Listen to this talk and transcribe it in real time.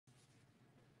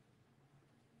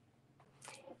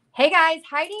Hey guys,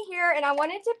 Heidi here, and I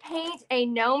wanted to paint a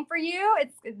gnome for you.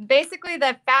 It's basically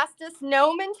the fastest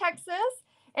gnome in Texas.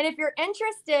 And if you're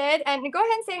interested, and go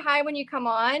ahead and say hi when you come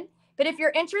on, but if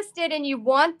you're interested and you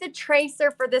want the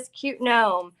tracer for this cute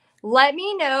gnome, let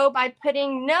me know by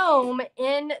putting gnome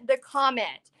in the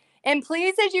comment. And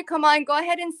please, as you come on, go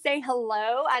ahead and say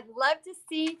hello. I'd love to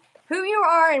see who you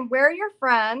are and where you're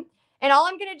from. And all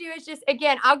I'm going to do is just,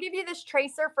 again, I'll give you this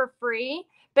tracer for free.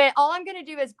 But all I'm going to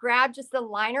do is grab just the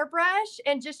liner brush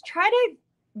and just try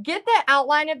to get the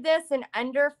outline of this in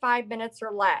under 5 minutes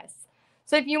or less.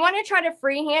 So if you want to try to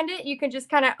freehand it, you can just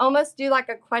kind of almost do like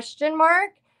a question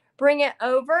mark, bring it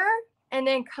over, and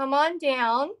then come on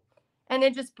down, and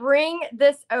then just bring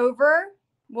this over.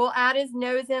 We'll add his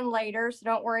nose in later, so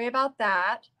don't worry about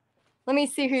that. Let me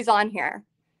see who's on here.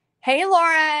 Hey,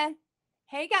 Laura.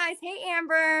 Hey, guys. Hey,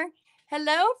 Amber.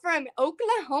 Hello from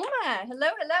Oklahoma. Hello,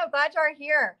 hello. Glad you're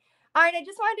here. All right, I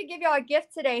just wanted to give y'all a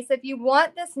gift today. So if you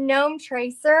want this gnome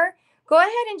tracer, go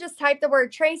ahead and just type the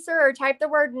word tracer or type the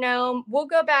word gnome. We'll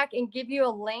go back and give you a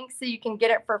link so you can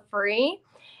get it for free.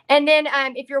 And then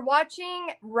if you're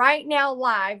watching right now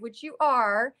live, which you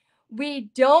are, we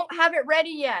don't have it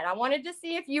ready yet. I wanted to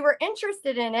see if you were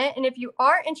interested in it. And if you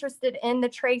are interested in the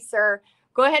tracer,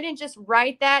 go ahead and just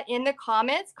write that in the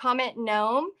comments, comment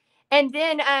gnome. And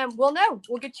then we'll know.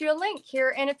 We'll get you a link here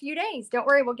in a few days. Don't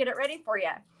worry, we'll get it ready for you.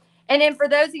 And then for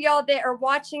those of y'all that are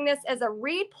watching this as a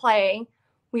replay,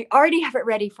 we already have it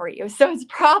ready for you. So it's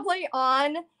probably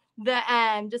on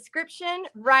the description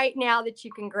right now that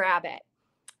you can grab it.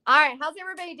 All right, how's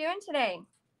everybody doing today?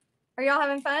 Are y'all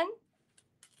having fun?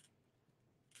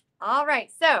 All right,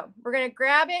 so we're going to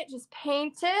grab it, just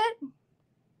paint it.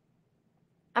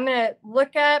 I'm going to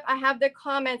look up. I have the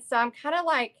comments, so I'm kind of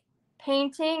like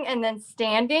painting and then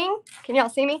standing. Can y'all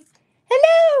see me?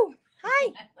 Hello.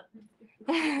 Hi.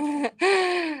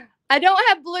 I don't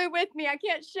have blue with me. I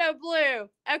can't show blue.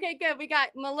 Okay, good. We got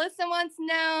Melissa wants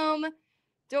gnome.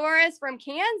 Doris from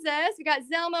Kansas. We got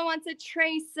Zelma wants a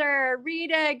tracer.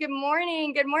 Rita, good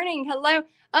morning. Good morning. Hello.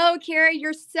 Oh, Kara,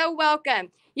 you're so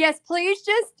welcome. Yes, please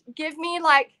just give me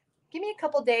a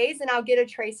couple days and I'll get a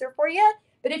tracer for you.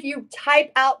 But if you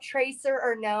type out tracer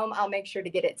or gnome, I'll make sure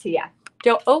to get it to you.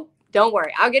 Don't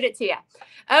worry. I'll get it to you.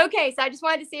 Okay, so I just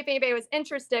wanted to see if anybody was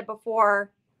interested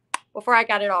before I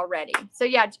got it all ready. So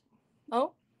yeah.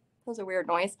 Oh, that was a weird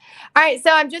noise. All right,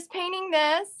 so I'm just painting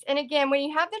this. And again, when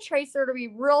you have the tracer, it'll be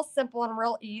real simple and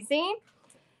real easy.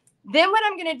 Then what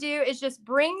I'm going to do is just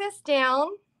bring this down,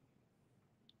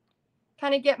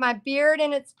 kind of get my beard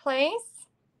in its place.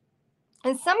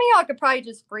 And some of y'all could probably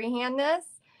just freehand this,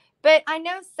 but I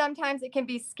know sometimes it can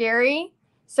be scary.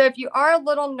 So if you are a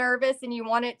little nervous and you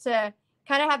want it to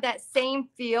kind of have that same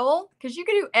feel, because you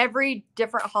could do every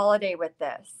different holiday with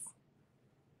this.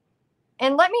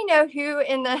 And let me know who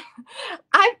in the,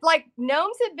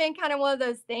 gnomes have been kind of one of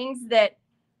those things that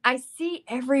I see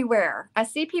everywhere. I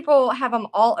see people have them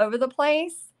all over the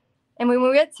place. And when we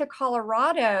went to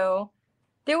Colorado,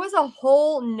 there was a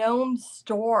whole gnome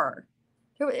store.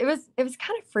 It was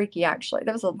kind of freaky, actually.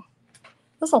 There was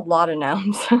a lot of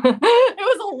gnomes. It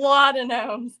was a lot of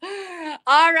gnomes.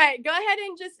 All right, go ahead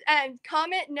and just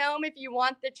comment gnome if you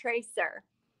want the tracer.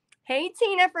 Hey,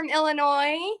 Tina from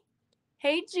Illinois.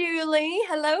 Hey, Julie.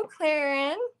 Hello,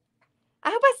 Claren. I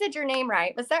hope I said your name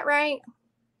right. Was that right?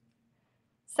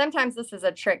 Sometimes this is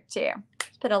a trick too.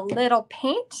 Just put a little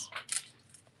paint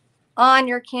on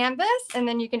your canvas and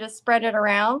then you can just spread it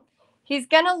around. He's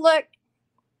going to look,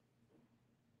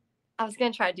 I was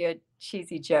going to try to do a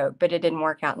cheesy joke, but it didn't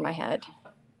work out in my head.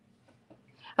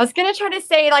 I was going to try to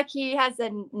say like he has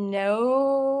a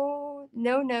no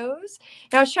nose.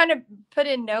 And I was trying to put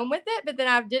in gnome with it, but then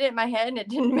I did it in my head and it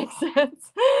didn't make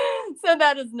sense. So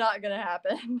that is not going to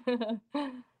happen.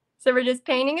 So we're just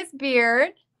painting his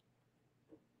beard.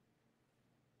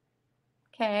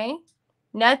 Okay.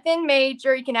 Nothing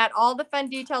major. You can add all the fun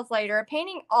details later. A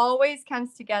painting always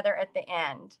comes together at the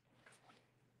end.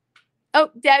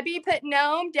 Oh, Debbie put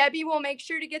gnome. Debbie will make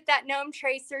sure to get that gnome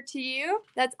tracer to you.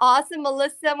 That's awesome.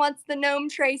 Melissa wants the gnome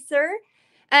tracer.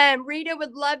 Rita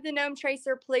would love the gnome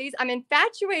tracer, please. I'm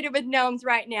infatuated with gnomes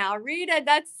right now. Rita,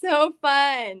 that's so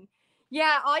fun.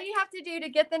 Yeah, all you have to do to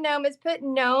get the gnome is put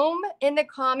gnome in the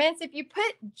comments. If you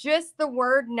put just the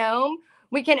word gnome,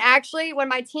 we can actually, when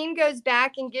my team goes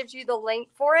back and gives you the link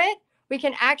for it, we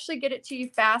can actually get it to you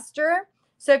faster.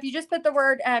 So if you just put the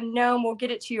word gnome, we'll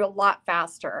get it to you a lot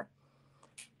faster.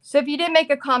 So if you didn't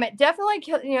make a comment, definitely,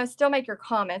 still make your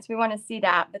comments. We want to see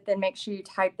that, but then make sure you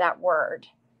type that word.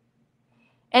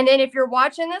 And then if you're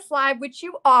watching this live, which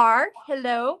you are,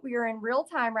 hello, we are in real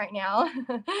time right now.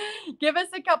 Give us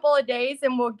a couple of days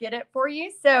and we'll get it for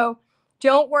you. So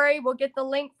don't worry, we'll get the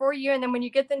link for you. And then when you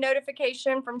get the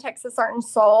notification from Texas Art and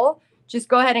Soul, just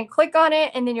go ahead and click on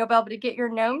it, and then you'll be able to get your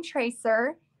gnome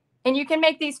tracer. And you can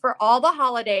make these for all the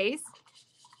holidays.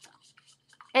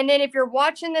 And then if you're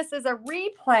watching this as a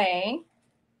replay,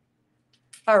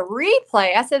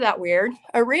 I said that weird,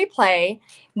 a replay,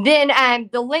 then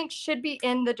the link should be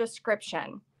in the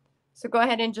description. So go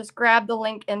ahead and just grab the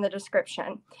link in the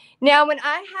description. Now, when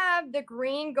I have the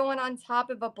green going on top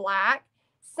of a black,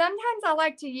 sometimes I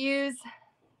like to use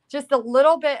just a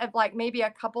little bit of like maybe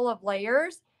a couple of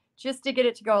layers just to get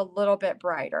it to go a little bit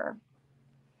brighter.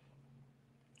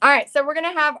 All right, so we're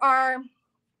gonna have I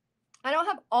don't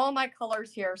have all my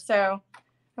colors here, so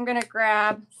I'm gonna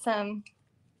grab some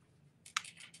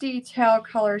detail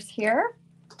colors here.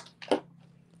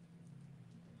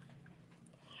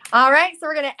 All right, so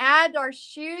we're gonna add our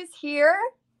shoes here.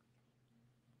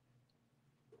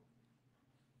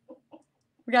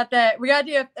 We gotta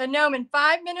do a gnome in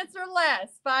 5 minutes or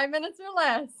less. 5 minutes or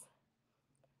less.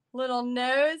 Little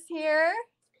nose here.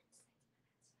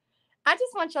 I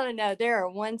just want y'all to know there are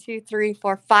 1, 2, 3,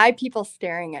 4, 5 people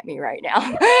staring at me right now.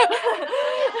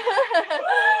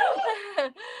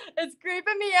 It's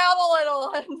creeping me out a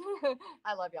little.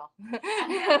 I love y'all.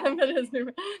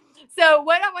 So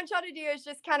what I want y'all to do is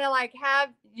just kind of like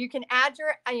you can add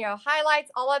your highlights,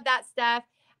 all of that stuff.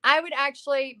 I would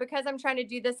actually, because I'm trying to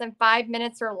do this in 5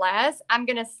 minutes or less, I'm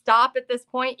going to stop at this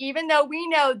point, even though we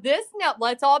know this gnome,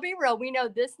 let's all be real, we know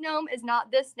this gnome is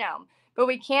not this gnome. But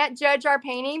we can't judge our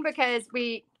painting because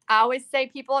I always say,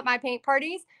 people at my paint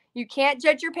parties, you can't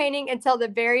judge your painting until the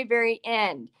very, very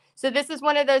end. So this is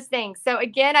one of those things. So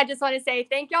again, I just want to say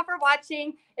thank y'all for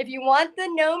watching. If you want the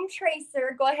gnome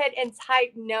tracer, go ahead and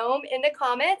type gnome in the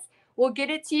comments. We'll get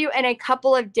it to you in a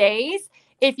couple of days.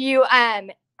 If you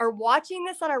are watching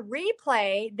this on a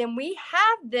replay, then we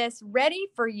have this ready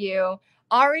for you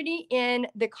already in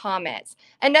the comments.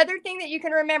 Another thing that you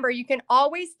can remember, you can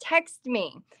always text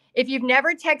me. If you've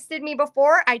never texted me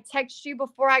before, I text you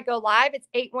before I go live. It's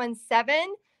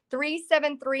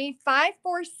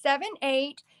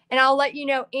 817-373-5478. And I'll let you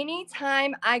know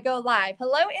anytime I go live.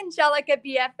 Hello, Angelica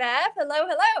BFF. Hello,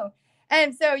 hello.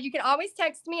 And so you can always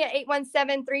text me at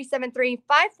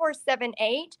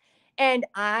 817-373-5478. And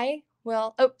I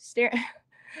will, stare.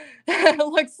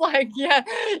 Looks like,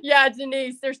 yeah,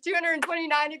 Denise. There's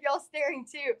 229 of y'all staring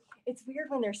too. It's weird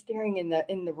when they're staring in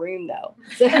the room though.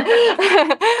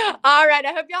 All right,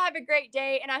 I hope y'all have a great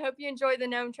day, and I hope you enjoy the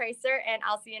gnome tracer, and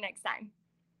I'll see you next time.